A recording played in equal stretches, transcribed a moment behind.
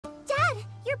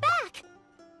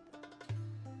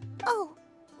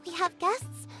have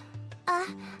guests?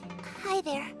 Hi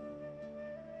there.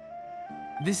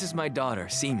 This is my daughter,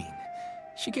 Simin.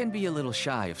 She can be a little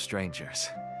shy of strangers.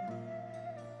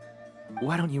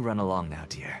 Why don't you run along now,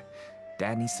 dear?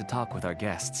 Dad needs to talk with our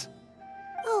guests.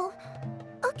 Oh,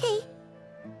 okay.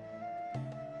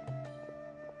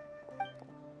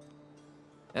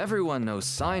 Everyone knows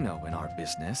Cyno in our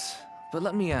business, but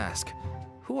let me ask,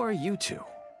 who are you two?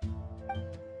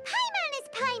 Paimon is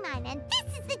Paimon, and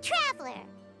this is the Traveler.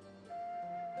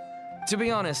 To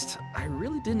be honest, I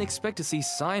really didn't expect to see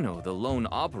Cyno, the lone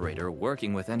operator,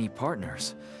 working with any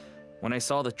partners. When I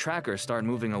saw the tracker start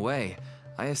moving away,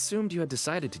 I assumed you had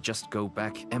decided to just go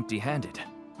back empty-handed.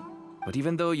 But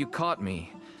even though you caught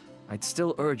me, I'd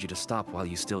still urge you to stop while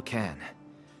you still can.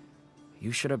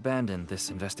 You should abandon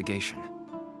this investigation.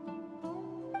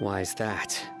 Why is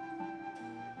that?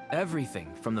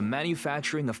 Everything from the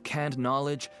manufacturing of canned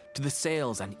knowledge to the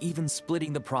sales and even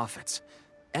splitting the profits.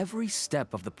 Every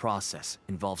step of the process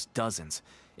involves dozens,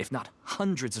 if not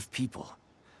hundreds of people.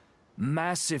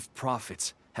 Massive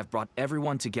profits have brought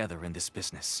everyone together in this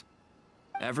business.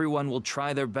 Everyone will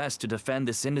try their best to defend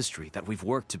this industry that we've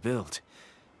worked to build.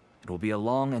 It will be a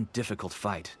long and difficult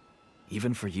fight,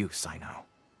 even for you, Cyno.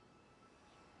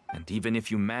 And even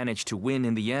if you manage to win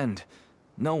in the end,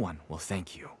 no one will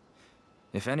thank you.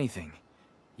 If anything,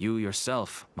 you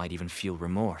yourself might even feel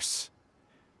remorse.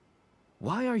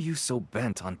 Why are you so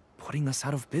bent on putting us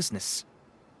out of business?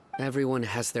 Everyone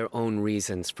has their own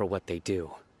reasons for what they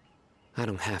do. I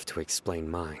don't have to explain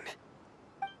mine.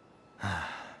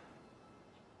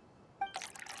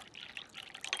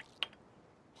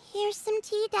 Here's some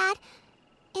tea, Dad.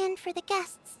 And for the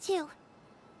guests, too.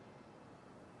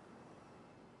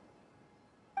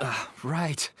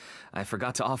 Right. I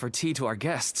forgot to offer tea to our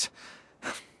guests.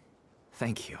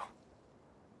 Thank you.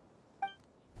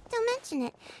 Don't mention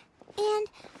it. And,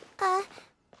 I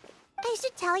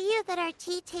should tell you that our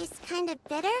tea tastes kind of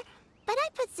bitter, but I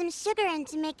put some sugar in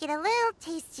to make it a little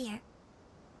tastier.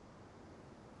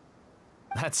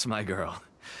 That's my girl.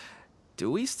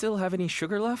 Do we still have any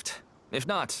sugar left? If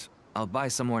not, I'll buy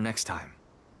some more next time.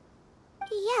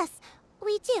 Yes,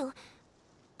 we do.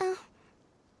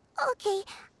 Okay.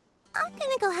 I'm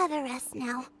gonna go have a rest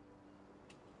now.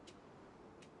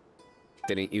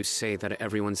 Didn't you say that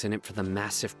everyone's in it for the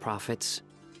massive profits?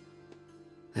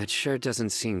 That sure doesn't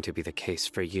seem to be the case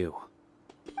for you.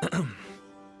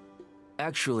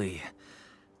 Actually,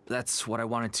 that's what I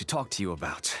wanted to talk to you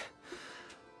about.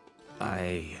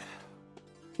 I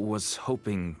was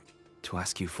hoping to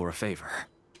ask you for a favor.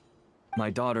 My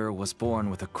daughter was born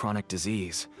with a chronic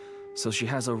disease, so she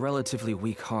has a relatively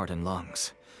weak heart and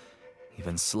lungs.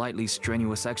 Even slightly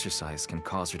strenuous exercise can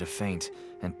cause her to faint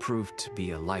and prove to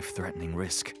be a life-threatening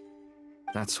risk.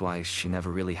 That's why she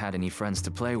never really had any friends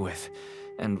to play with,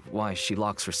 and why she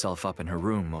locks herself up in her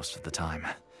room most of the time.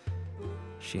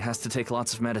 She has to take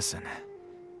lots of medicine,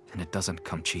 and it doesn't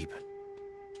come cheap.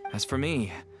 As for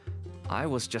me, I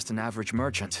was just an average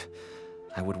merchant.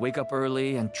 I would wake up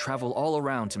early and travel all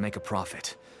around to make a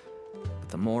profit. But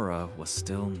the Mora was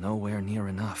still nowhere near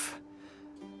enough.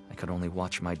 I could only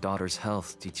watch my daughter's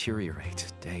health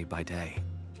deteriorate day by day.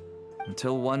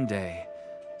 Until one day,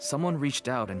 someone reached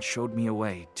out and showed me a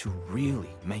way to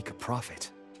really make a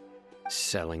profit.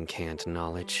 Selling canned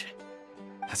knowledge.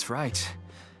 That's right.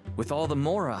 With all the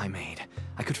Mora I made,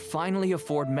 I could finally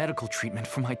afford medical treatment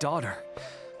for my daughter.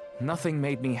 Nothing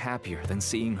made me happier than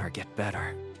seeing her get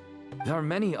better. There are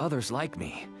many others like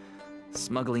me.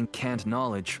 Smuggling canned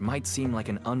knowledge might seem like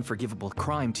an unforgivable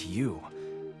crime to you,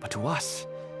 but to us,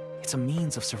 it's a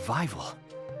means of survival.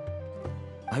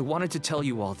 I wanted to tell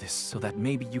you all this so that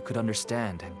maybe you could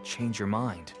understand and change your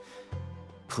mind.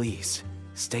 Please,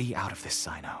 stay out of this,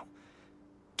 Cyno.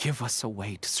 Give us a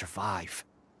way to survive.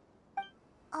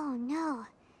 Oh no.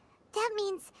 That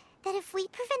means that if we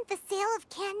prevent the sale of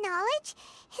canned knowledge,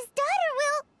 his daughter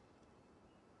will...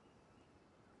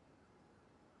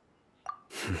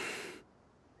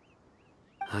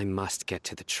 I must get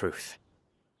to the truth.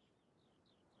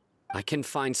 I can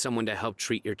find someone to help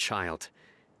treat your child,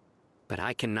 but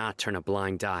I cannot turn a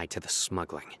blind eye to the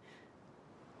smuggling.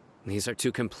 These are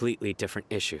two completely different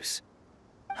issues.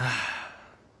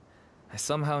 I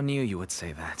somehow knew you would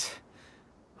say that.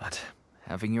 But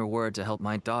having your word to help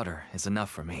my daughter is enough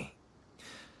for me.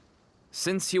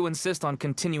 Since you insist on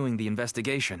continuing the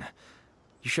investigation,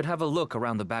 you should have a look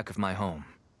around the back of my home.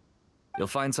 You'll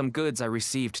find some goods I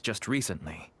received just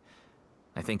recently.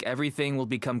 I think everything will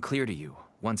become clear to you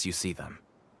once you see them.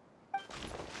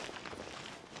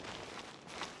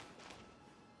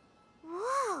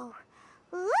 Whoa!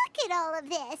 Look at all of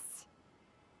this!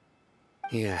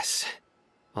 Yes.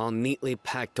 all neatly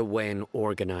packed away and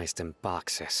organized in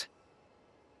boxes.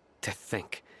 To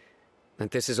think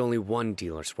that this is only one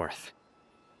dealer's worth.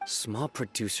 Small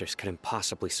producers couldn't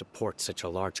possibly support such a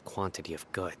large quantity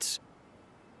of goods.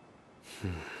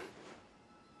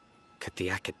 Could the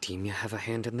academia have a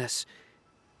hand in this?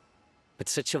 But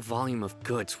such a volume of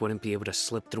goods wouldn't be able to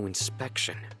slip through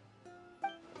inspection.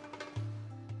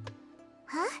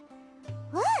 Huh?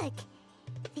 Look!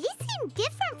 These seem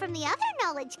different from the other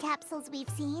knowledge capsules we've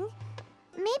seen.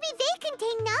 Maybe they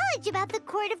contain knowledge about the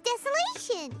Court of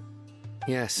Desolation.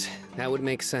 Yes, that would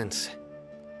make sense.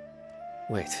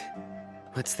 Wait,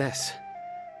 what's this?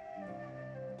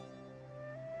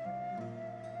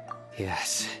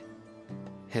 Yes,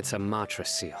 it's a Matra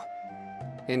seal,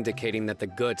 indicating that the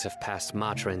goods have passed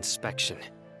Matra inspection.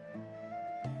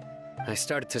 I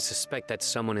started to suspect that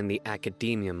someone in the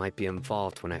academia might be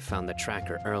involved when I found the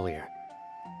tracker earlier.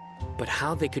 But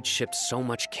how they could ship so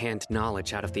much canned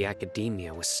knowledge out of the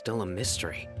academia was still a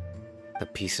mystery. The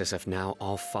pieces have now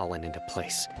all fallen into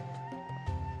place.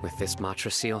 With this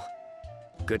Matra seal,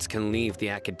 goods can leave the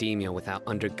academia without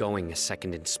undergoing a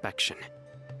second inspection.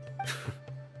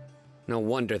 No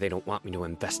wonder they don't want me to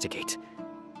investigate.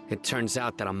 It turns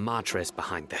out that a Matra is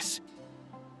behind this.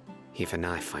 Even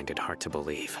I find it hard to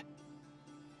believe.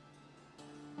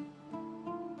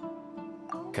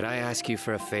 Could I ask you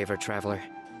for a favor, Traveler?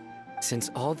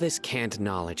 Since all this canned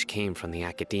knowledge came from the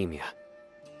academia,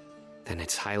 then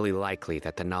it's highly likely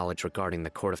that the knowledge regarding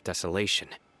the Court of Desolation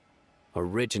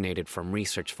originated from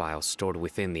research files stored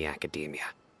within the academia.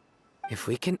 If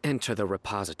we can enter the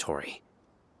repository,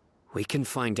 we can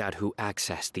find out who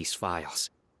accessed these files.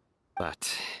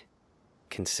 But,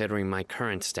 considering my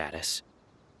current status,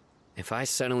 if I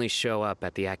suddenly show up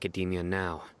at the academia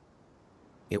now,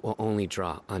 it will only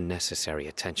draw unnecessary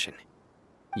attention.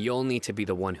 You'll need to be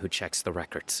the one who checks the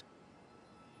records.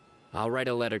 I'll write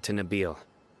a letter to Nabil,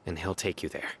 and he'll take you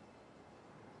there.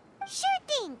 Sure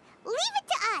thing! Leave it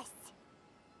to us!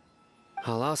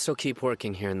 I'll also keep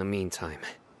working here in the meantime.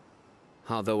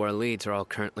 Although our leads are all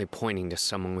currently pointing to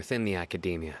someone within the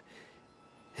academia,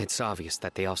 it's obvious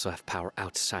that they also have power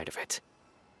outside of it.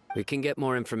 We can get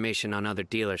more information on other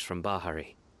dealers from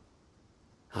Bahari.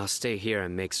 I'll stay here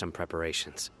and make some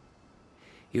preparations.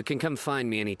 You can come find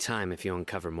me anytime if you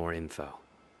uncover more info.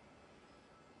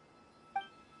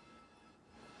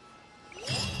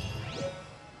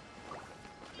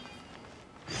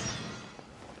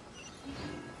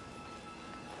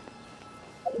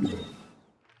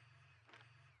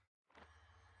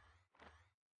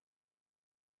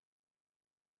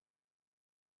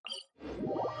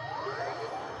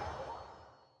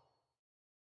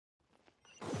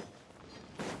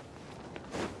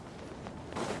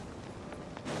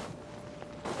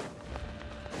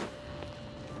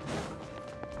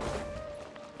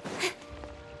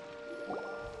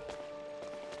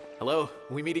 Hello,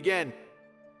 we meet again.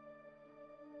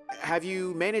 Have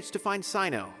you managed to find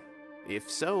Cyno? If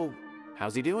so,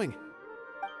 how's he doing?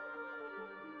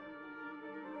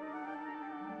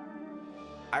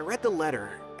 I read the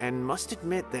letter, and must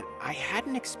admit that I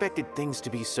hadn't expected things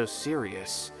to be so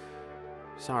serious.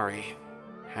 Sorry.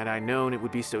 Had I known it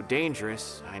would be so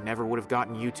dangerous, I never would have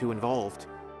gotten you two involved.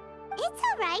 It's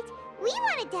alright. We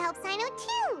wanted to help Cyno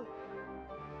too.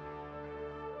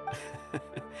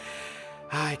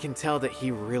 I can tell that he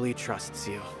really trusts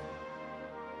you.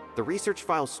 The research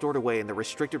files stored away in the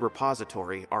restricted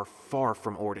repository are far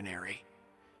from ordinary.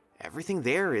 Everything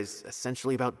there is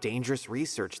essentially about dangerous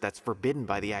research that's forbidden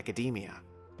by the academia.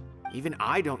 Even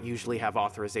I don't usually have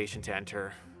authorization to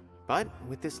enter, but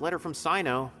with this letter from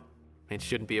Cyno, it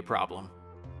shouldn't be a problem.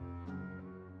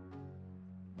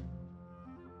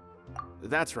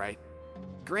 That's right.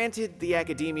 Granted, the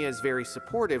academia is very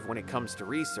supportive when it comes to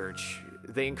research.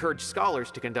 They encourage scholars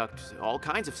to conduct all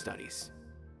kinds of studies.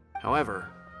 However,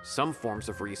 some forms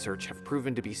of research have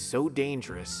proven to be so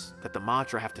dangerous that the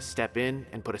Matra have to step in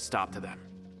and put a stop to them.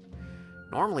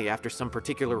 Normally, after some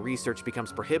particular research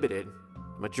becomes prohibited,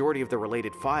 the majority of the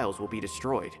related files will be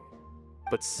destroyed.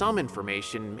 But some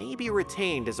information may be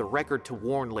retained as a record to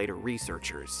warn later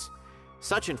researchers.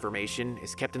 Such information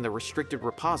is kept in the restricted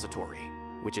repository,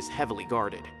 which is heavily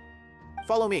guarded.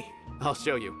 Follow me, I'll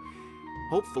show you.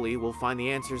 Hopefully, we'll find the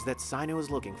answers that Cyno is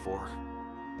looking for.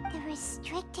 The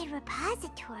restricted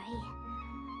repository.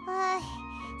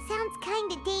 Sounds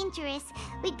kinda dangerous.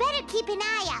 We'd better keep an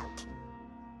eye out.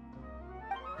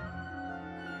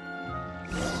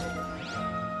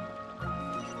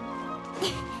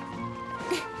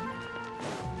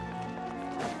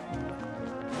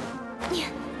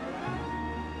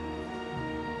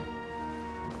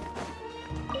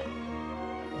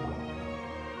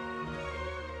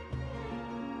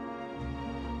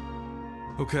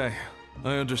 Okay,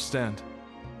 I understand.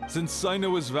 Since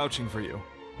Cyno is vouching for you,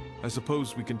 I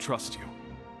suppose we can trust you.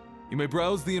 You may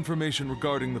browse the information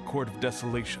regarding the Court of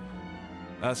Desolation.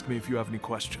 Ask me if you have any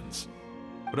questions.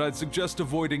 But I'd suggest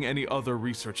avoiding any other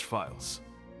research files.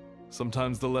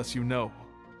 Sometimes the less you know,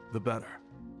 the better.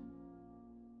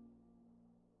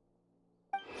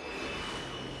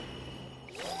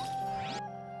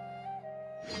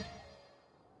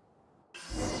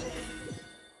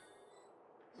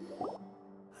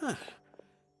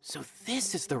 So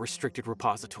this is the restricted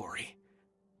repository.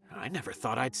 I never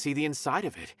thought I'd see the inside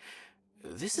of it.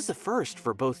 This is a first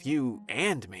for both you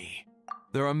and me.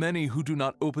 There are many who do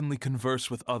not openly converse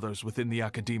with others within the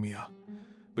academia.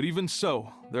 But even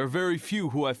so, there are very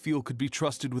few who I feel could be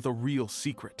trusted with a real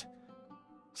secret.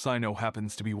 Cyno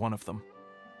happens to be one of them.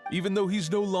 Even though he's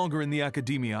no longer in the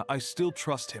academia, I still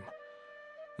trust him.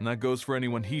 And that goes for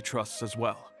anyone he trusts as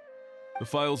well. The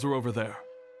files are over there.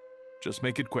 Just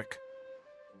make it quick.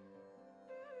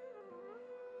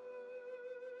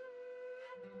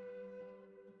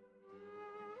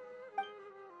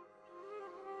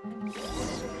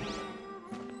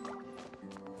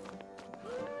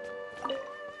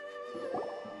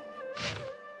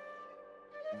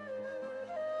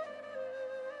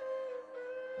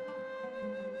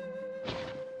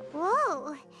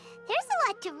 Whoa, there's a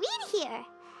lot to read here.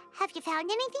 Have you found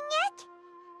anything yet?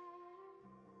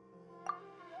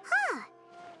 Huh,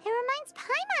 it reminds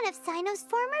Paimon of Cyno's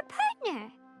former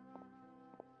partner.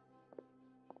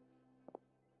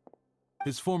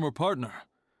 His former partner?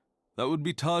 That would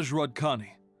be Taj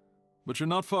Radkani. But you're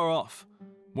not far off.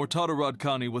 Mortada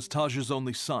Radkani was Taj's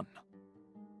only son.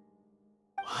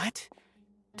 What?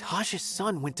 Taj's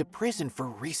son went to prison for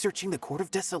researching the Court of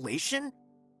Desolation?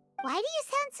 Why do you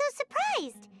sound so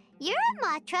surprised? You're a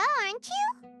Matra, aren't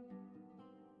you?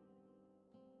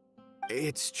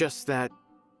 It's just that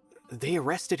they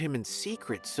arrested him in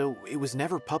secret, so it was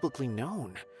never publicly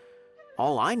known.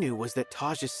 All I knew was that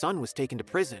Taj's son was taken to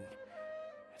prison.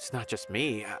 It's not just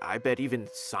me. I bet even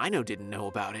Cyno didn't know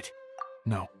about it.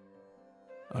 No.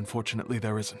 Unfortunately,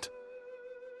 there isn't.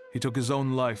 He took his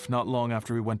own life not long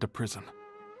after he went to prison.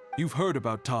 You've heard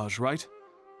about Taj, right?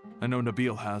 I know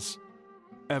Nabil has.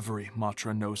 Every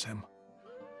Matra knows him.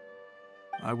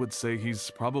 I would say he's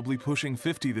probably pushing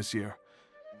 50 this year,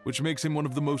 which makes him one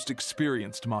of the most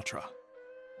experienced Matra.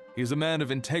 He is a man of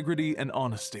integrity and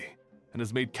honesty, and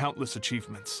has made countless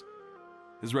achievements.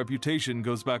 His reputation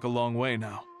goes back a long way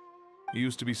now. He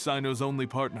used to be Cyno's only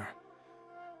partner.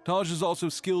 Taj is also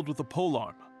skilled with the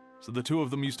polearm, so the two of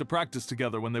them used to practice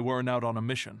together when they weren't out on a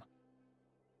mission.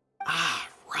 Ah,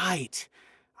 right.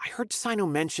 I heard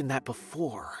Cyno mention that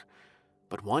before.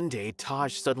 But one day,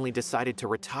 Taj suddenly decided to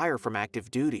retire from active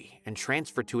duty and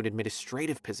transfer to an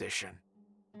administrative position.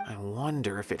 I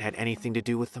wonder if it had anything to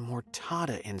do with the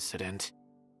Mortada incident.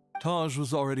 Taj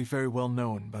was already very well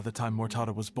known by the time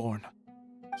Mortada was born.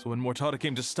 So when Mortada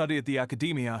came to study at the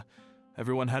academia,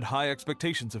 everyone had high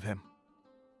expectations of him.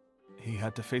 He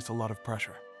had to face a lot of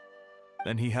pressure.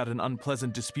 Then he had an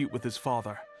unpleasant dispute with his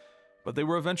father, but they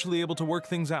were eventually able to work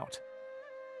things out.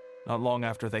 Not long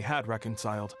after they had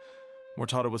reconciled,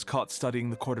 Mortada was caught studying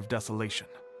the Court of Desolation,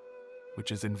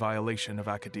 which is in violation of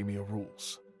academia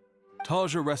rules.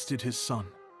 Taj arrested his son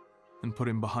and put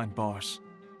him behind bars.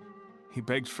 He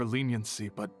begged for leniency,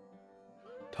 but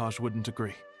Taj wouldn't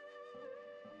agree.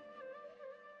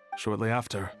 Shortly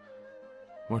after,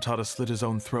 Mortada slit his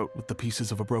own throat with the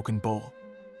pieces of a broken bowl.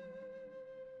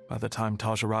 By the time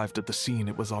Taj arrived at the scene,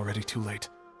 it was already too late.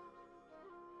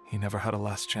 He never had a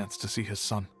last chance to see his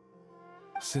son.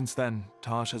 Since then,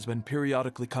 Taj has been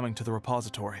periodically coming to the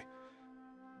repository.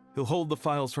 He'll hold the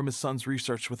files from his son's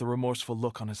research with a remorseful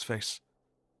look on his face.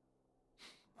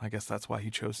 I guess that's why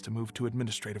he chose to move to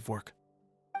administrative work.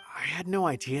 I had no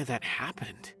idea that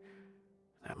happened.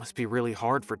 That must be really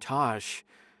hard for Taj.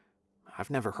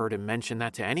 I've never heard him mention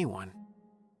that to anyone.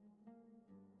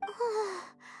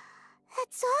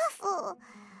 That's awful.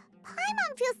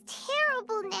 Paimon feels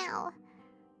terrible now.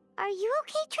 Are you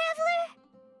okay, Traveler?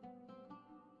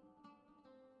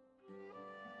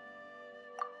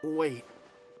 Wait,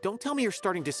 don't tell me you're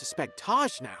starting to suspect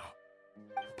Taj now.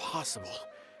 Impossible.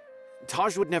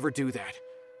 Taj would never do that.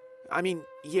 I mean,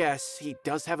 yes, he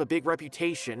does have a big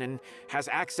reputation and has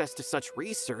access to such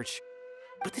research,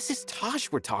 but this is Taj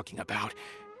we're talking about.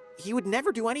 He would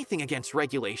never do anything against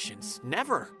regulations.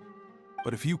 Never.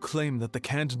 But if you claim that the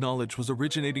canned knowledge was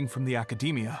originating from the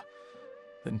academia,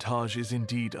 then Taj is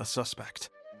indeed a suspect.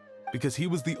 Because he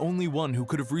was the only one who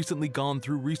could have recently gone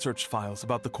through research files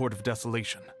about the Court of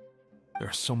Desolation. There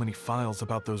are so many files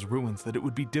about those ruins that it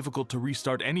would be difficult to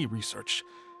restart any research,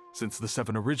 since the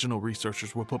 7 original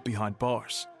researchers were put behind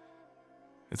bars.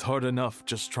 It's hard enough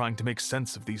just trying to make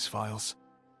sense of these files.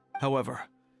 However,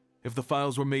 if the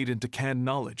files were made into canned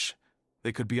knowledge,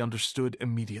 they could be understood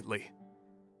immediately.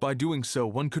 By doing so,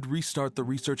 one could restart the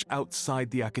research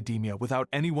outside the academia without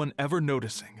anyone ever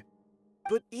noticing.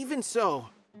 But even so...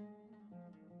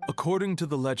 According to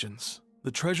the legends, the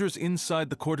treasures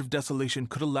inside the Court of Desolation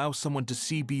could allow someone to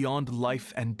see beyond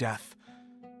life and death,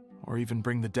 or even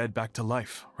bring the dead back to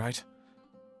life, right?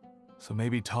 So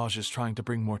maybe Taj is trying to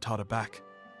bring Mortada back.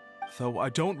 Though I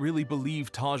don't really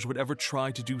believe Taj would ever try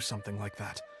to do something like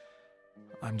that.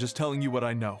 I'm just telling you what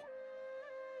I know.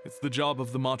 It's the job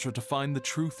of the Matra to find the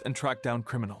truth and track down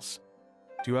criminals.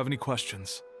 Do you have any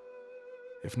questions?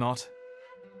 If not,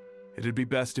 it'd be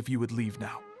best if you would leave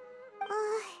now.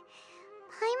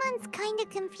 Paimon's kinda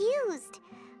confused.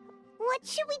 What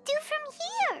should we do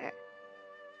from here?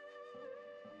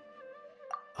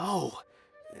 Oh,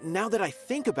 now that I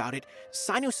think about it,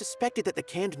 Cyno suspected that the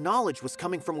canned knowledge was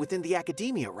coming from within the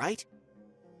academia, right?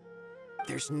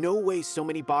 There's no way so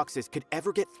many boxes could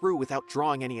ever get through without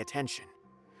drawing any attention.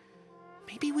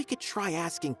 Maybe we could try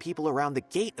asking people around the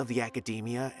gate of the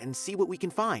academia and see what we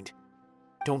can find.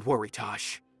 Don't worry,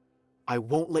 Taj. I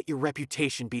won't let your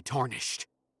reputation be tarnished.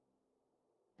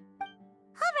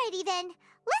 Alrighty then,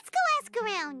 let's go ask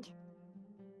around.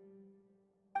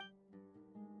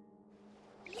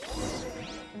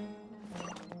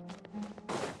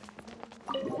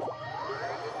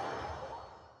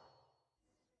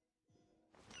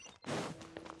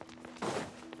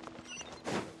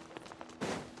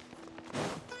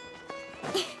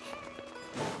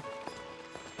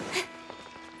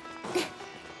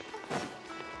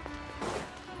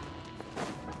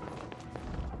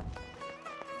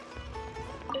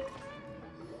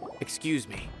 Excuse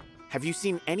me, have you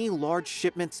seen any large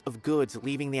shipments of goods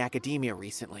leaving the academia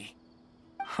recently?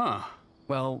 Huh.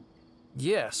 Well,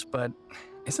 yes, but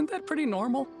isn't that pretty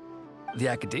normal? The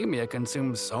academia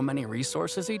consumes so many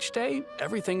resources each day,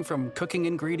 everything from cooking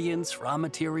ingredients, raw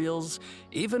materials,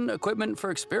 even equipment for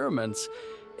experiments.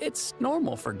 It's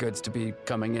normal for goods to be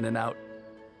coming in and out.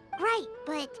 Right,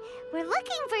 but we're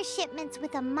looking for shipments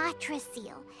with a Matra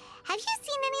seal. Have you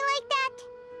seen any like that?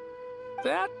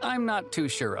 That I'm not too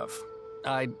sure of.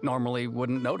 I normally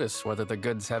wouldn't notice whether the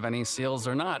goods have any seals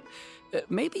or not.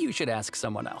 Maybe you should ask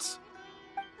someone else.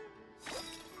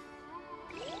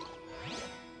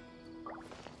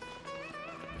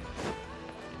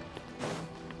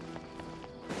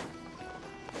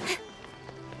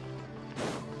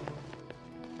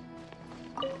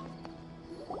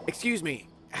 Excuse me,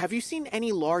 have you seen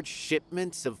any large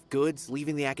shipments of goods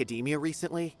leaving the academia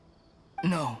recently?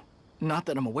 No, not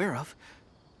that I'm aware of.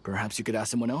 Perhaps you could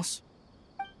ask someone else?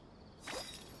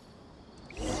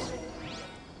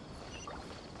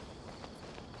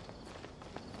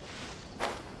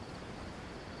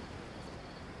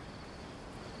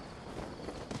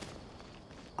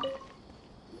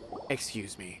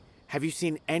 Excuse me, have you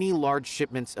seen any large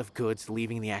shipments of goods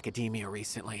leaving the academia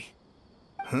recently?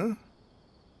 Huh?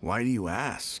 Why do you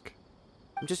ask?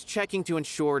 I'm just checking to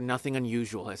ensure nothing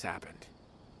unusual has happened.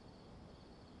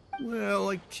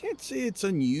 Well, I can't say it's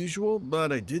unusual,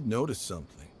 but I did notice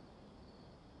something.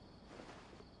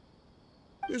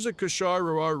 There's a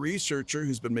Kashar researcher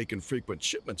who's been making frequent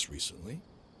shipments recently.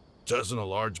 Dozen of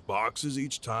large boxes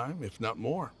each time, if not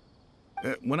more.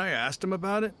 When I asked him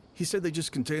about it, he said they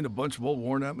just contained a bunch of old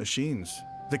worn-out machines.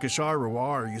 The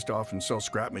Kashar used to often sell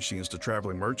scrap machines to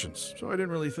traveling merchants, so I didn't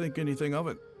really think anything of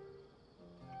it.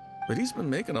 But he's been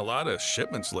making a lot of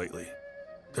shipments lately.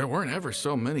 There weren't ever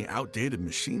so many outdated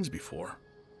machines before.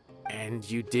 And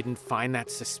you didn't find that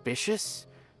suspicious?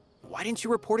 Why didn't you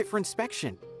report it for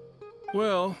inspection?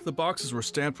 Well, the boxes were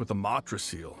stamped with a Matra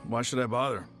seal. Why should I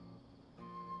bother?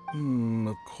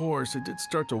 Of course, I did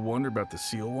start to wonder about the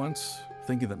seal once,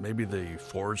 thinking that maybe they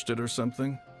forged it or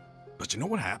something. But you know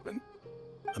what happened?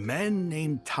 A man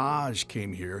named Taj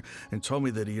came here and told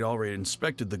me that he'd already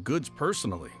inspected the goods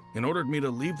personally and ordered me to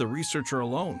leave the researcher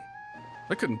alone.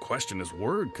 I couldn't question his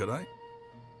word, could I?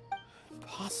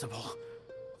 Impossible.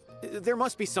 There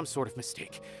must be some sort of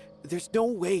mistake. There's no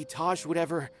way Taj would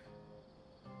ever...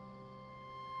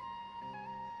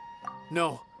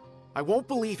 No, I won't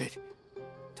believe it.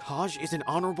 Taj is an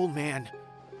honorable man.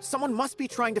 Someone must be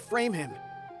trying to frame him.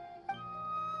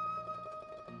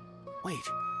 Wait,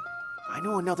 I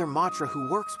know another Matra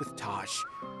who works with Taj.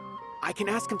 I can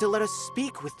ask him to let us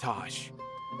speak with Taj.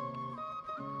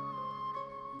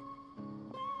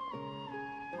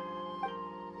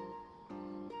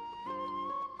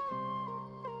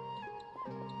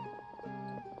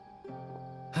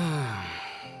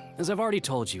 As I've already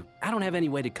told you, I don't have any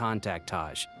way to contact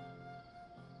Taj.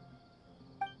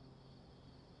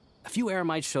 few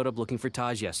Eremites showed up looking for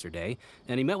Taj yesterday,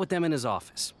 and he met with them in his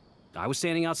office. I was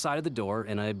standing outside of the door,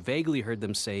 and I vaguely heard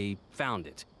them say, "Found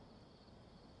it."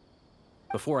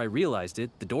 Before I realized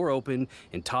it, the door opened,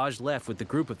 and Taj left with the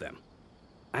group of them.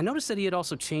 I noticed that he had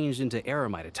also changed into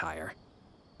Eremite attire.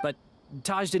 But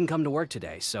Taj didn't come to work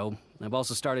today, so I've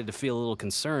also started to feel a little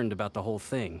concerned about the whole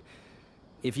thing.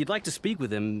 If you'd like to speak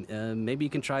with him, maybe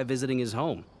you can try visiting his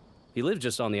home. He lives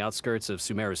just on the outskirts of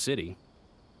Sumeru City.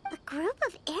 A group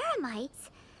of Eremites?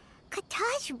 Could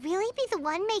Taj really be the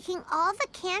one making all the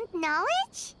canned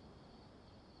knowledge?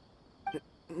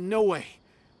 No way.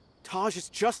 Taj is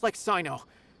just like Cyno.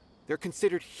 They're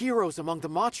considered heroes among the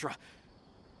Matra.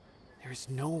 There's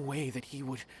no way that he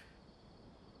would...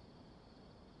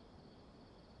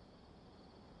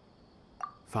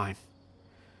 Fine.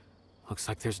 Looks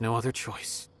like there's no other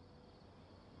choice.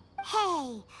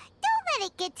 Hey, don't let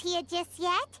it get to you just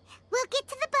yet. We'll get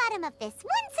to the bottom of this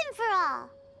once and for all.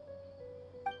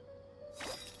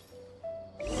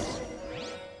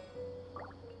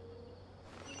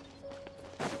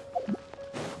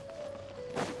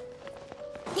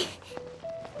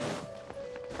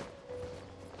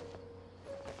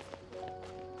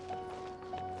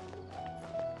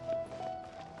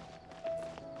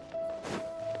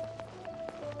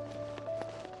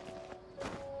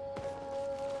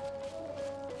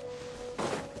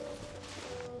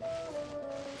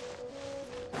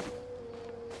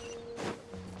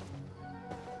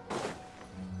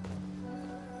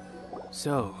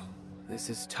 So,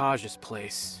 this is Taj's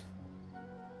place.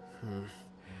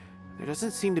 There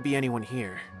doesn't seem to be anyone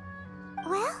here.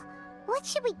 Well, what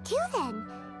should we do then?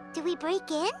 Do we break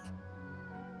in?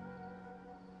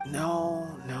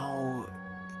 No.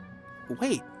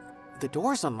 Wait, the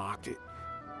door's unlocked.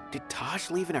 Did Taj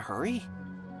leave in a hurry?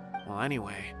 Well,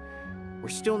 anyway, we're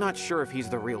still not sure if he's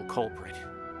the real culprit.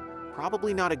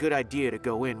 Probably not a good idea to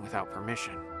go in without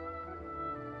permission.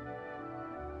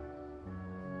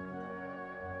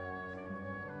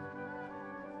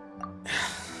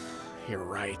 You're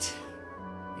right.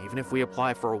 Even if we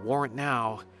apply for a warrant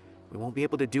now, we won't be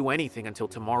able to do anything until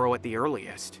tomorrow at the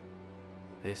earliest.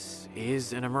 This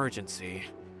is an emergency.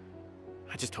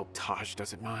 I just hope Taj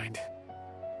doesn't mind.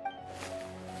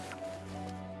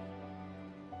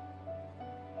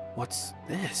 What's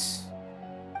this?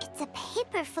 It's a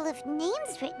paper full of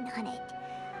names written on it.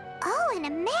 Oh, and a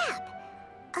map.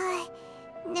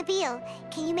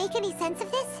 Nabil, can you make any sense of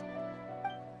this?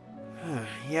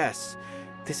 Yes.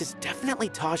 This is definitely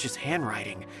Taj's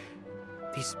handwriting.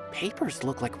 These papers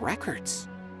look like records.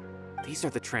 These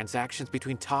are the transactions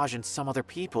between Taj and some other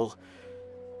people.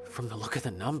 From the look of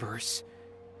the numbers,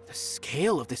 the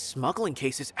scale of this smuggling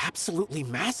case is absolutely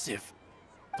massive.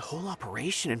 The whole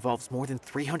operation involves more than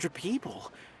 300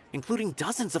 people, including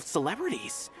dozens of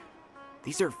celebrities.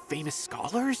 These are famous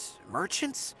scholars,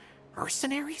 merchants,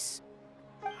 mercenaries.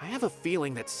 I have a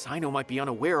feeling that Cyno might be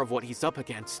unaware of what he's up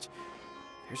against.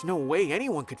 There's no way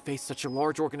anyone could face such a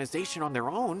large organization on their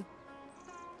own.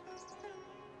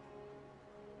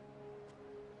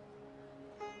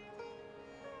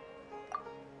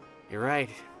 You're right,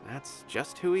 that's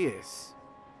just who he is.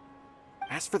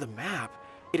 As for the map,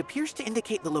 it appears to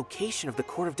indicate the location of the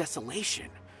Court of Desolation.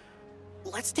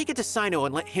 Let's take it to Cyno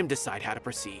and let him decide how to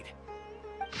proceed.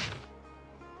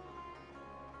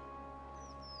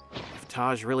 If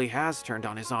Taj really has turned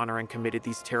on his honor and committed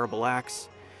these terrible acts,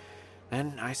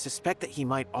 then I suspect that he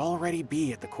might already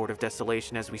be at the Court of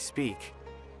Desolation as we speak.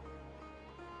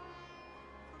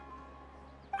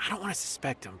 I don't want to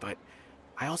suspect him, but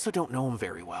I also don't know him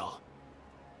very well.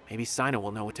 Maybe Cyno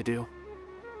will know what to do.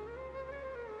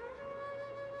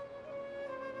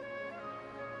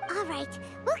 All right,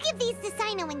 we'll give these to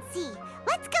Cyno and see.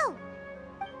 Let's go!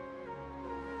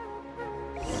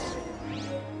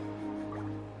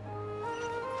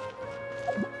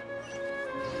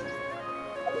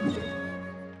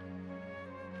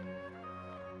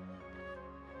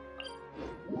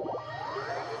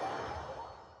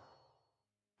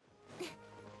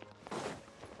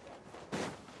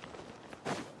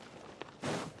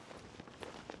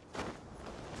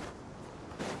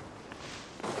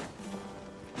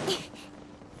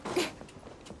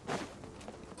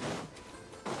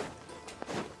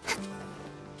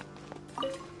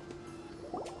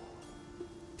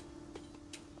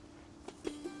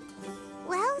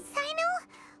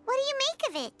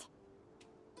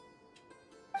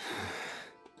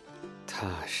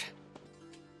 Taj.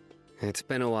 It's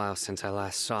been a while since I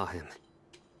last saw him.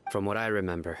 From what I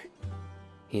remember,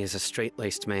 he is a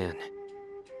straight-laced man.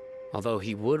 Although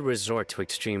he would resort to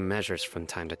extreme measures from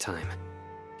time to time,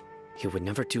 he would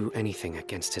never do anything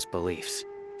against his beliefs.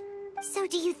 So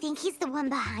do you think he's the one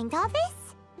behind all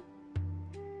this?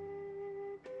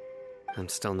 I'm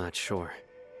still not sure.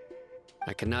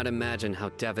 I cannot imagine how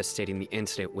devastating the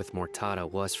incident with Mortada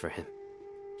was for him.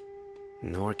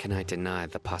 Nor can I deny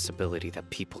the possibility that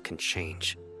people can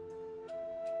change.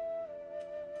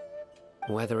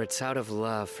 Whether it's out of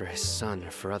love for his son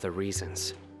or for other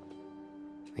reasons,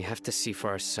 we have to see for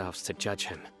ourselves to judge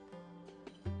him.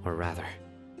 Or rather,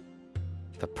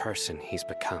 the person he's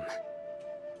become.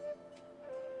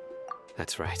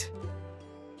 That's right.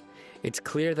 It's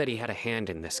clear that he had a hand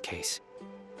in this case,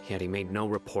 yet he made no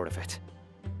report of it.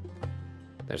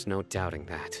 There's no doubting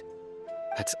that.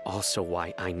 That's also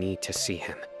why I need to see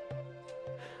him.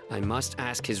 I must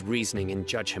ask his reasoning and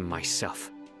judge him myself.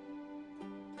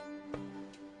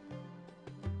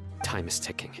 Time is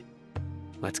ticking.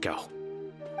 Let's go.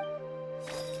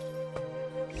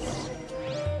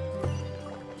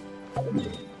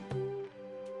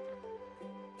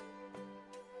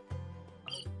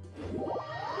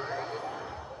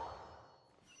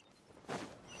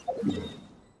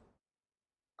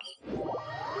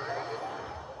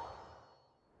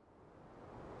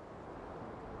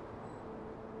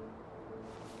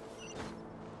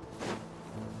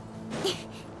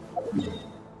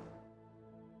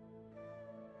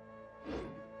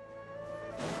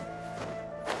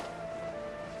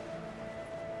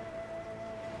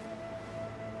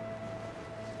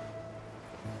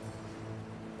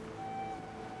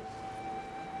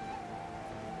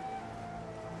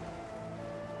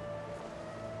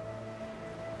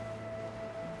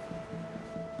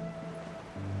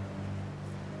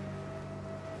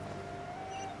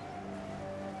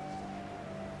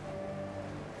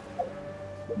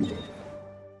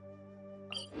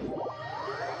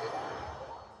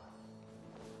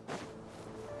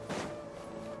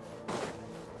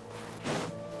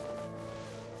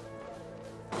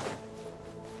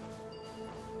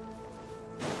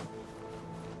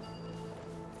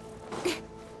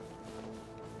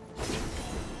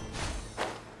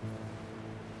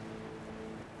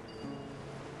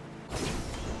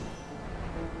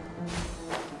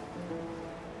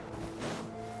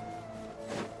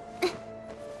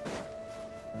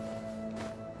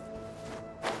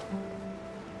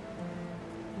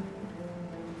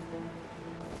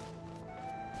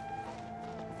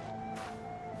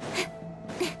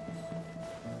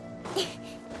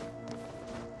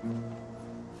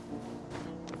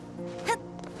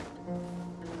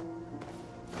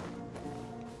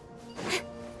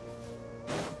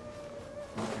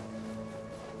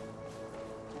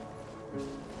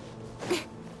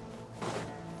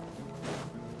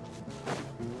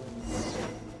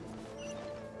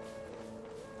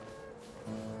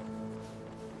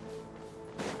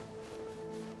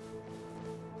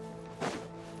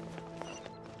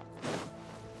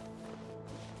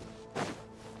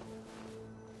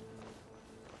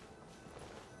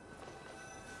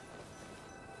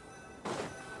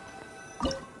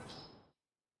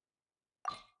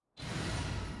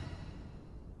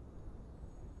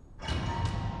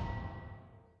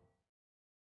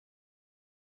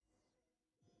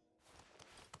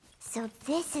 So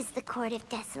this is the Court of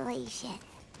Desolation.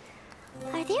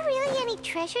 Are there really any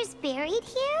treasures buried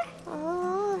here?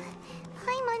 Oh,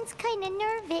 Paimon's kinda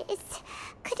nervous.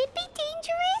 Could it be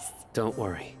dangerous? Don't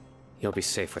worry. You'll be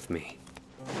safe with me.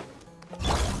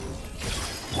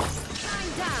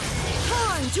 Shine down!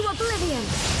 Torn to oblivion!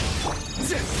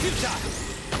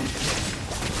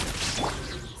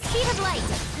 Speed of light!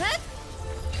 Huh?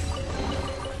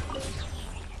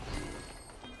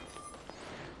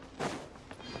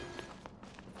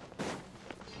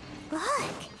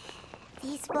 Look!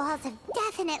 These walls have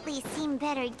definitely seen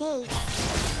better days.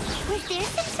 Was there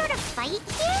some sort of fight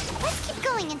here? Let's keep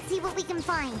going and see what we can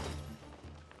find.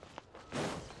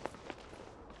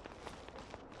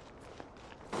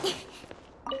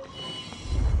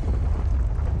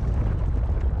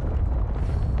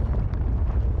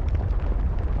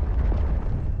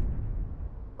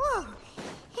 Whoa!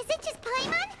 Is it just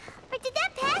Paimon? Or did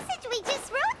that passageway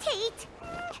just rotate?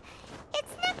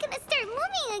 It's not gonna start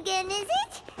moving again, is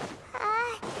it?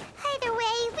 Either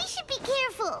way, we should be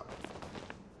careful.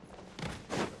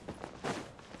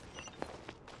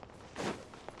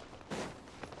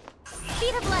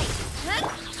 Speed of light! Huh?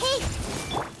 Hey!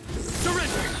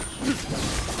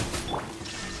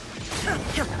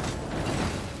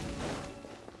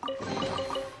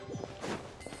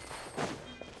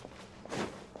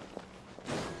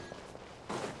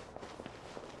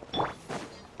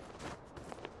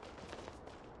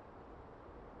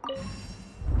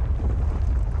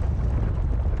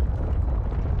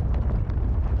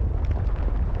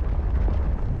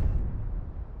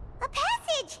 A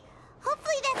passage!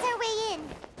 Hopefully that's our way in.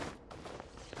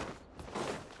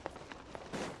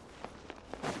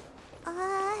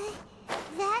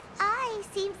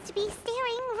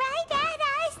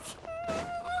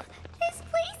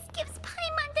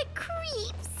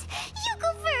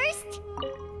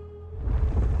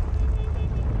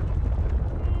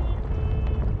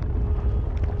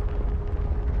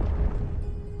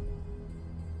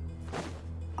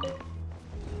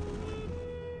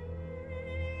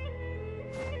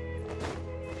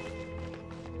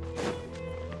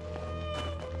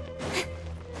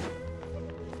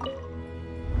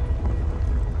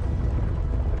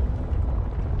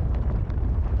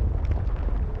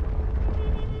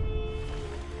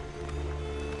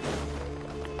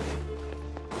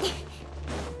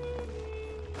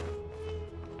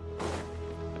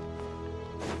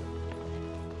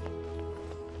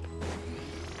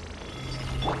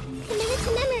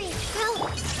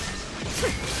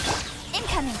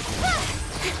 incoming!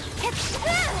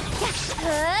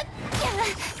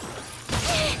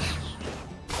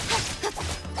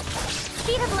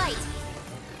 Speed of light!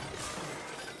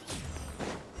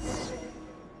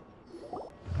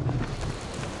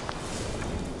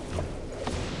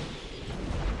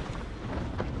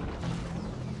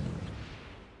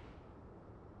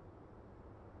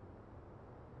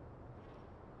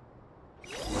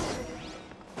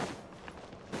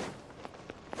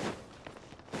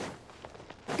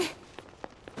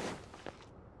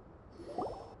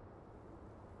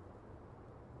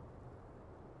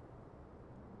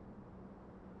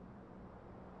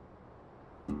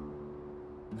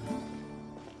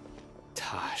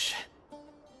 Taj.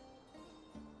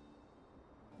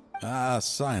 Ah,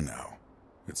 Cyno.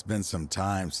 It's been some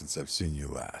time since I've seen you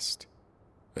last.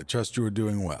 I trust you are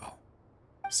doing well.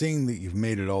 Seeing that you've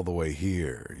made it all the way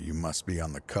here, you must be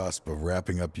on the cusp of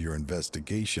wrapping up your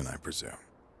investigation, I presume.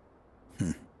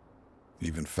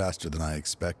 Even faster than I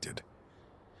expected.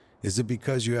 Is it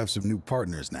because you have some new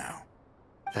partners now?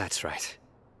 That's right.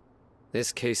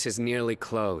 This case is nearly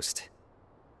closed.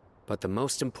 But the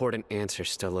most important answer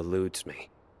still eludes me.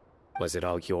 Was it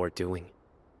all your doing?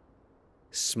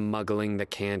 Smuggling the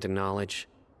canned knowledge?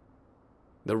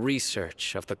 The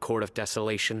research of the Court of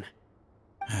Desolation?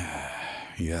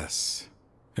 Yes,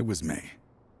 it was me.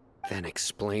 Then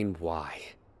explain why.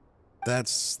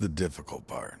 That's the difficult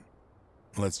part.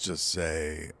 Let's just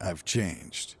say I've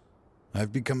changed.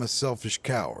 I've become a selfish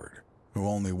coward who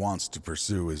only wants to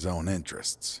pursue his own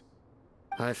interests.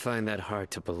 I find that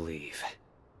hard to believe.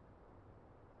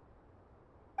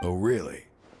 Oh, really?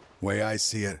 Way I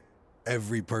see it,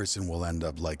 every person will end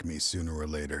up like me sooner or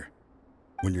later.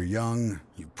 When you're young,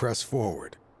 you press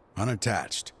forward,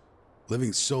 unattached,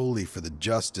 living solely for the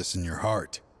justice in your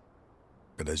heart.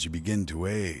 But as you begin to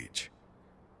age,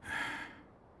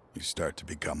 you start to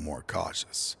become more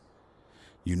cautious.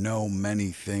 You know many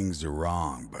things are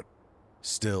wrong, but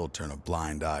still turn a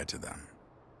blind eye to them.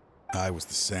 I was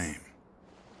the same.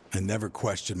 I never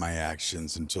questioned my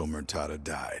actions until Murtada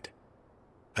died.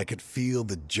 I could feel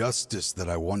the justice that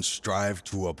I once strived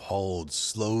to uphold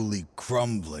slowly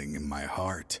crumbling in my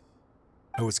heart.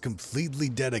 I was completely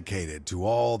dedicated to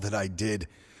all that I did,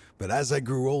 but as I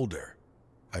grew older,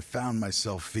 I found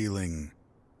myself feeling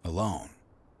alone,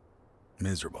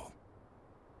 miserable.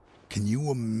 Can you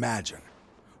imagine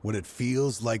what it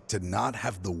feels like to not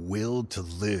have the will to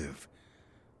live,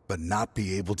 but not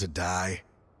be able to die?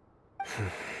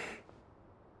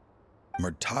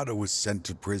 Murtada was sent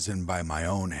to prison by my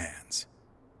own hands.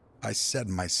 I set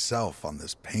myself on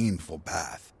this painful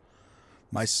path.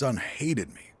 My son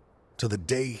hated me till the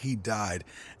day he died,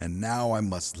 and now I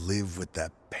must live with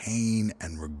that pain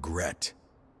and regret.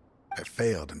 I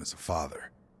failed him as a father.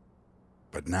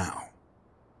 But now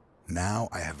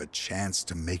I have a chance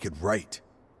to make it right.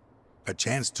 A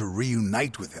chance to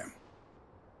reunite with him.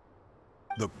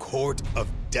 The Court of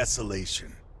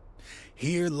Desolation.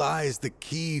 Here lies the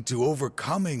key to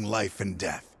overcoming life and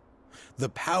death. The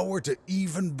power to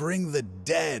even bring the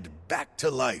dead back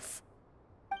to life.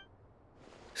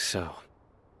 So,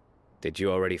 did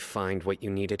you already find what you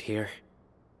needed here?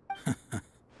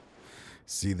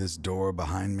 See this door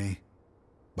behind me?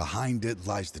 Behind it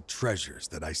lies the treasures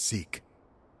that I seek.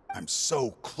 I'm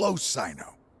so close,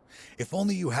 Cyno. If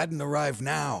only you hadn't arrived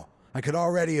now, I could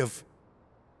already have...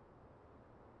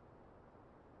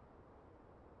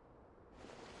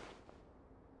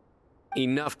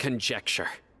 Enough conjecture.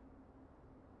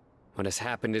 What has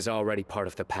happened is already part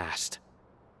of the past.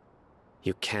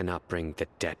 You cannot bring the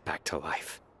dead back to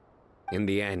life. In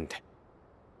the end,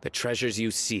 the treasures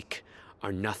you seek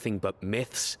are nothing but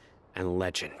myths and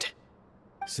legend.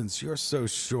 Since you're so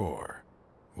sure,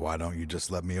 why don't you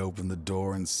just let me open the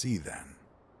door and see then?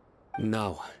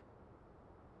 No.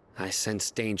 I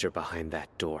sense danger behind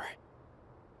that door.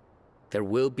 There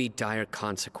will be dire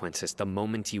consequences the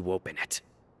moment you open it.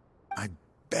 I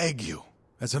beg you,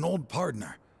 as an old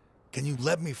partner, can you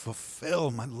let me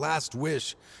fulfill my last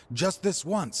wish just this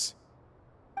once?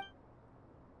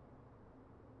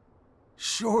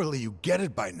 Surely you get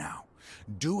it by now.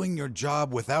 Doing your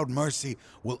job without mercy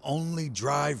will only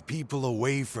drive people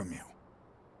away from you.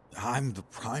 I'm the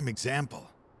prime example.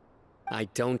 I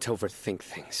don't overthink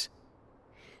things.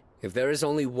 If there is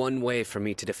only one way for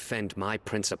me to defend my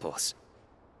principles,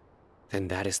 then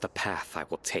that is the path I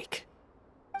will take.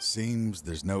 Seems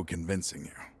there's no convincing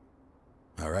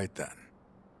you. All right then.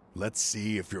 Let's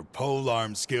see if your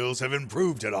polearm skills have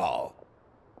improved at all.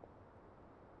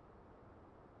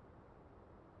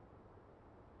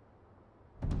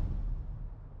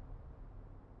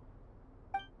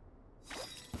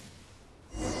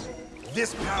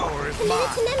 This power is mine.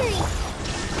 Commit it to memory.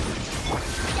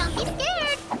 Don't be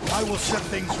scared! I will set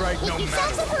things right no Make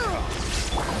matter yourselves a what. move!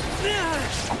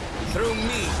 Through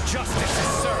me, justice is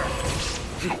served.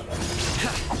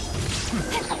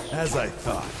 As I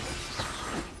thought.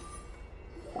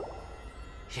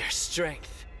 Your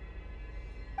strength.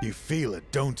 You feel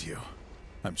it, don't you?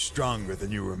 I'm stronger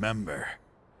than you remember.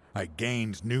 I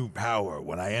gained new power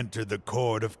when I entered the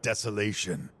Court of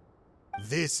Desolation.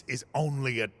 This is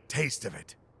only a taste of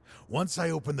it. Once I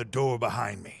open the door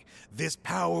behind me, this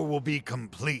power will be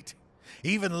complete.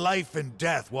 Even life and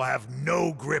death will have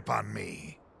no grip on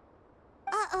me.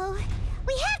 Uh-oh.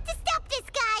 We have to stop this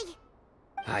guy!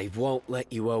 I won't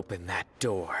let you open that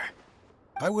door.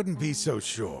 I wouldn't be so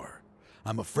sure.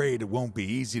 I'm afraid it won't be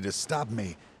easy to stop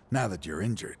me now that you're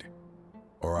injured.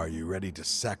 Or are you ready to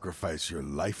sacrifice your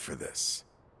life for this?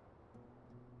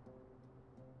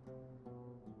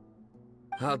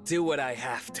 I'll do what I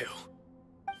have to.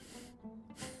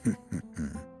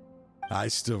 I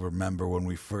still remember when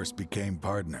we first became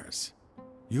partners.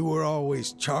 You were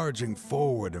always charging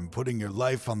forward and putting your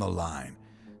life on the line,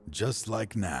 just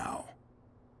like now.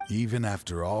 Even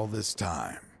after all this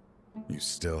time, you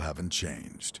still haven't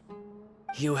changed.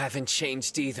 You haven't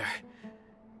changed either.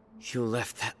 You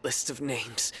left that list of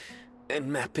names and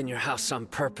map in your house on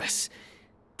purpose,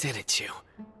 didn't you?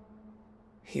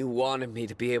 You wanted me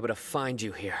to be able to find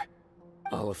you here.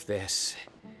 All of this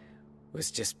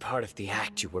was just part of the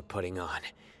act you were putting on.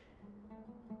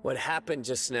 What happened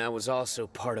just now was also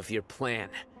part of your plan.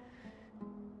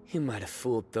 You might have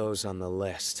fooled those on the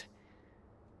list,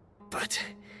 but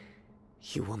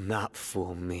you will not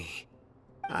fool me.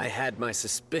 I had my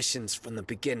suspicions from the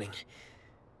beginning,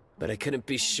 but I couldn't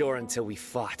be sure until we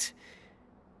fought.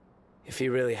 If he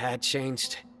really had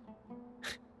changed,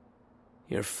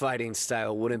 your fighting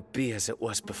style wouldn't be as it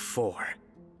was before.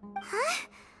 Huh?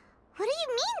 What do you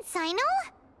mean,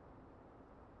 Cyno?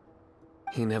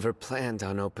 He never planned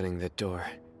on opening the door.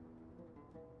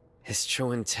 His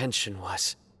true intention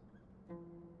was...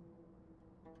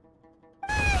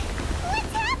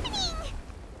 What's happening?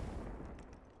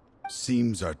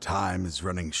 Seems our time is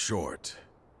running short.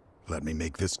 Let me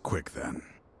make this quick then.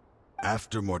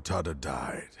 After Mortada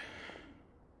died,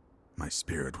 my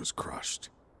spirit was crushed.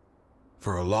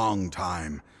 For a long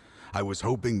time, I was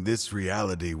hoping this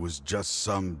reality was just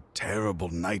some terrible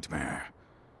nightmare.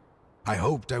 I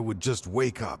hoped I would just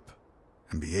wake up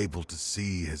and be able to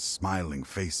see his smiling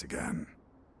face again.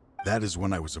 That is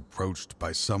when I was approached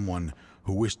by someone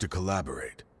who wished to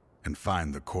collaborate and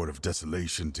find the Court of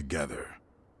Desolation together.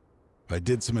 I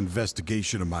did some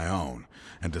investigation of my own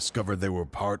and discovered they were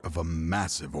part of a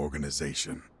massive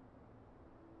organization.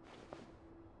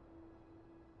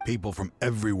 People from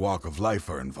every walk of life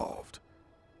are involved.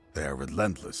 They are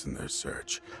relentless in their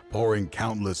search, pouring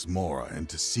countless mora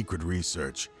into secret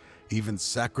research, even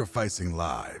sacrificing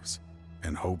lives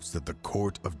in hopes that the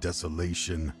Court of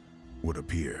Desolation would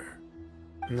appear.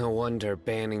 No wonder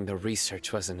banning the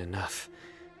research wasn't enough.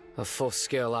 A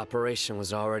full-scale operation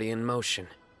was already in motion.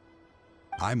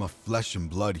 I'm a flesh and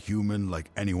blood human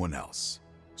like anyone else,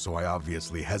 so I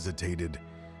obviously hesitated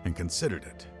and considered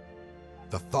it.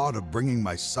 The thought of bringing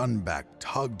my son back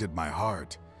tugged at my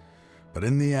heart, but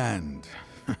in the end,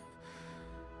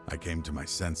 I came to my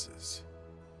senses.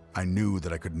 I knew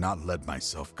that I could not let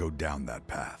myself go down that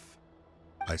path.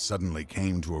 I suddenly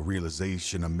came to a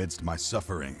realization amidst my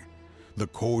suffering. The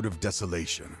Court of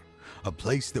Desolation, a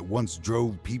place that once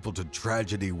drove people to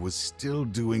tragedy, was still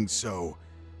doing so,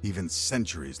 even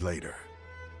centuries later.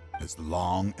 As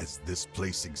long as this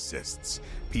place exists,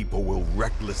 people will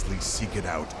recklessly seek it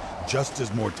out, just as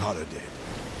Mortada did,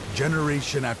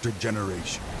 generation after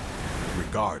generation,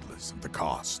 regardless of the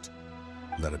cost.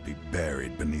 Let it be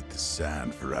buried beneath the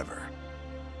sand forever.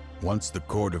 Once the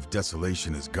Court of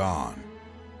Desolation is gone,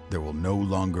 there will no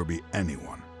longer be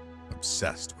anyone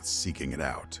obsessed with seeking it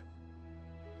out.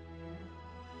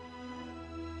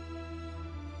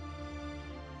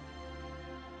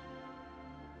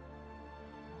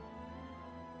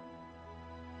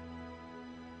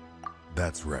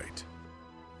 That's right.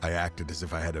 I acted as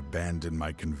if I had abandoned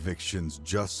my convictions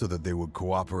just so that they would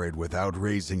cooperate without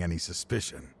raising any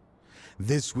suspicion.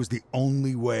 This was the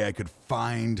only way I could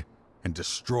find and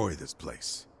destroy this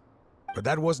place. But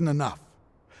that wasn't enough.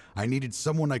 I needed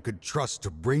someone I could trust to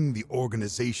bring the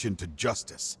organization to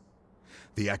justice.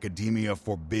 The Academia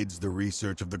forbids the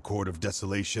research of the Court of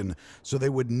Desolation, so they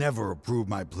would never approve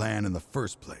my plan in the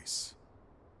first place.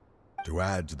 To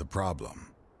add to the problem,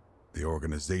 the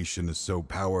organization is so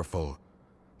powerful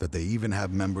that they even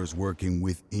have members working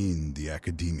within the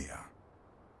Academia.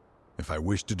 If I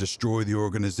wished to destroy the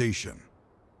organization,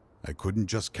 I couldn't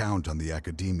just count on the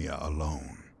Academia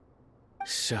alone.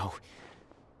 So,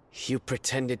 You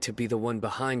pretended to be the one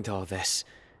behind all this,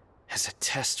 as a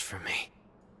test for me.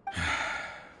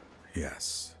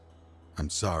 Yes. I'm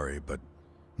sorry, but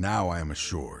now I am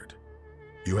assured.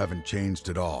 You haven't changed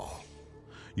at all.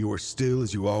 You are still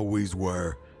as you always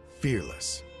were,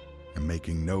 fearless, and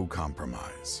making no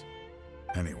compromise.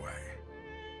 Anyway,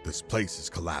 this place is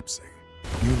collapsing.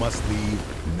 You must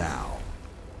leave now.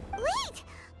 Wait!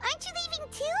 Aren't you leaving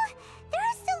too? There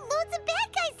are still loads of bad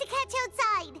guys to catch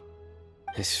outside!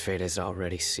 His fate is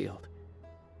already sealed.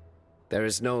 There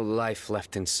is no life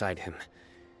left inside him.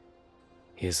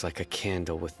 He is like a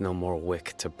candle with no more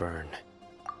wick to burn.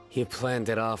 You planned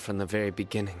it all from the very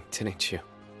beginning, didn't you?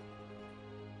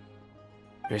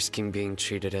 Risking being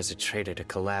treated as a traitor to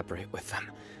collaborate with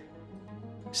them.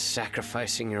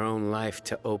 Sacrificing your own life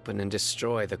to open and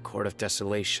destroy the Court of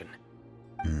Desolation.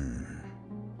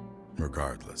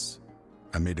 Regardless,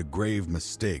 I made a grave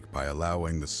mistake by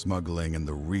allowing the smuggling and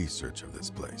the research of this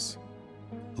place.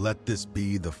 Let this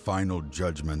be the final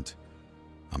judgment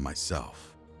on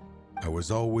myself. I was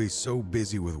always so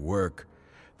busy with work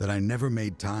that I never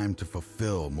made time to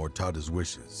fulfill Mortada's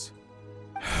wishes.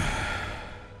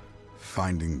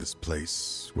 Finding this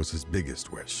place was his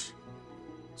biggest wish.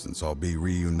 Since I'll be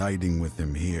reuniting with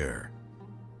him here,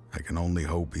 I can only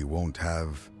hope he won't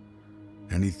have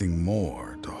anything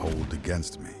more to hold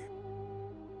against me.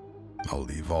 I'll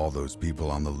leave all those people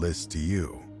on the list to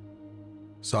you.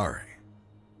 Sorry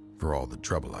for all the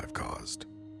trouble I've caused.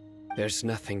 There's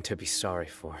nothing to be sorry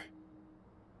for.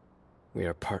 We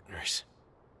are partners.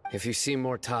 If you see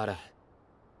Mortada,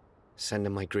 send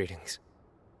him my greetings.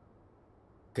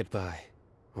 Goodbye,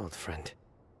 old friend.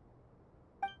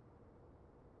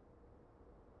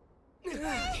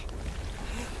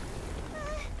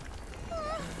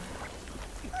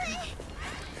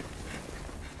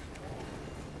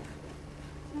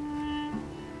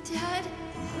 Dad,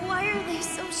 why are they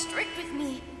so strict with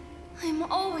me? I'm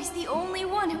always the only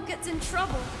one who gets in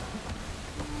trouble.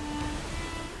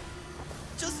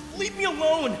 Just leave me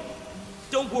alone!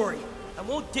 Don't worry, I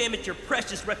won't damage your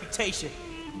precious reputation.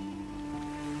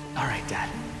 All right, Dad.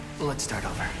 Let's start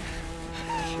over.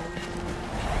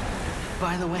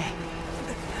 By the way,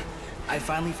 I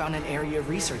finally found an area of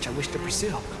research I wish to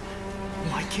pursue.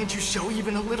 Why can't you show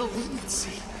even a little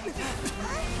leniency?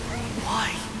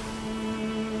 Why?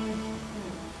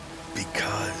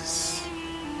 Because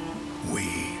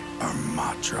we are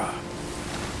Matra.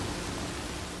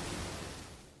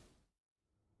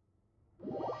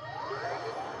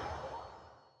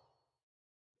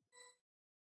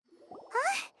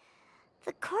 Huh?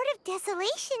 The Court of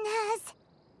Desolation has...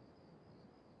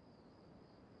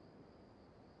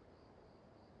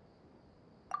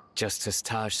 Just as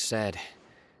Taj said,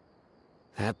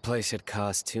 that place had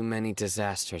caused too many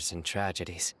disasters and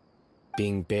tragedies.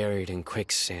 Being buried in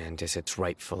quicksand is its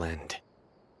rightful end.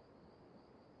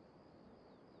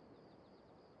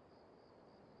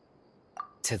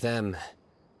 To them,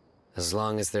 as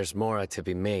long as there's more to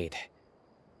be made,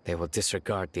 they will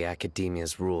disregard the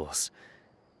Academia's rules,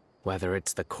 whether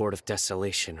it's the Court of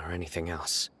Desolation or anything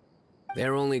else.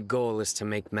 Their only goal is to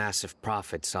make massive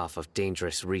profits off of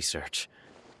dangerous research.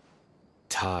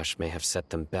 Taj may have set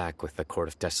them back with the Court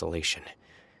of Desolation,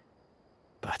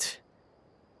 but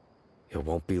it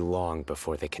won't be long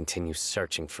before they continue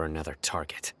searching for another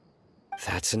target.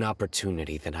 That's an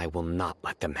opportunity that I will not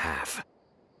let them have.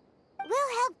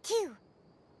 We'll help too.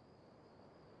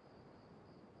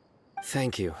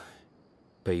 Thank you,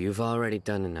 but you've already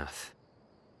done enough.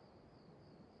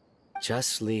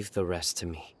 Just leave the rest to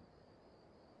me.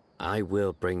 I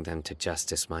will bring them to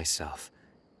justice myself.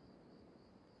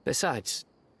 Besides,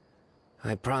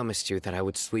 I promised you that I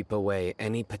would sweep away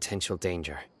any potential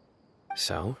danger.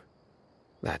 So,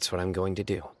 that's what I'm going to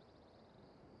do.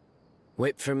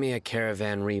 Wait for me at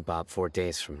Caravan Rebop 4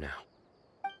 days from now.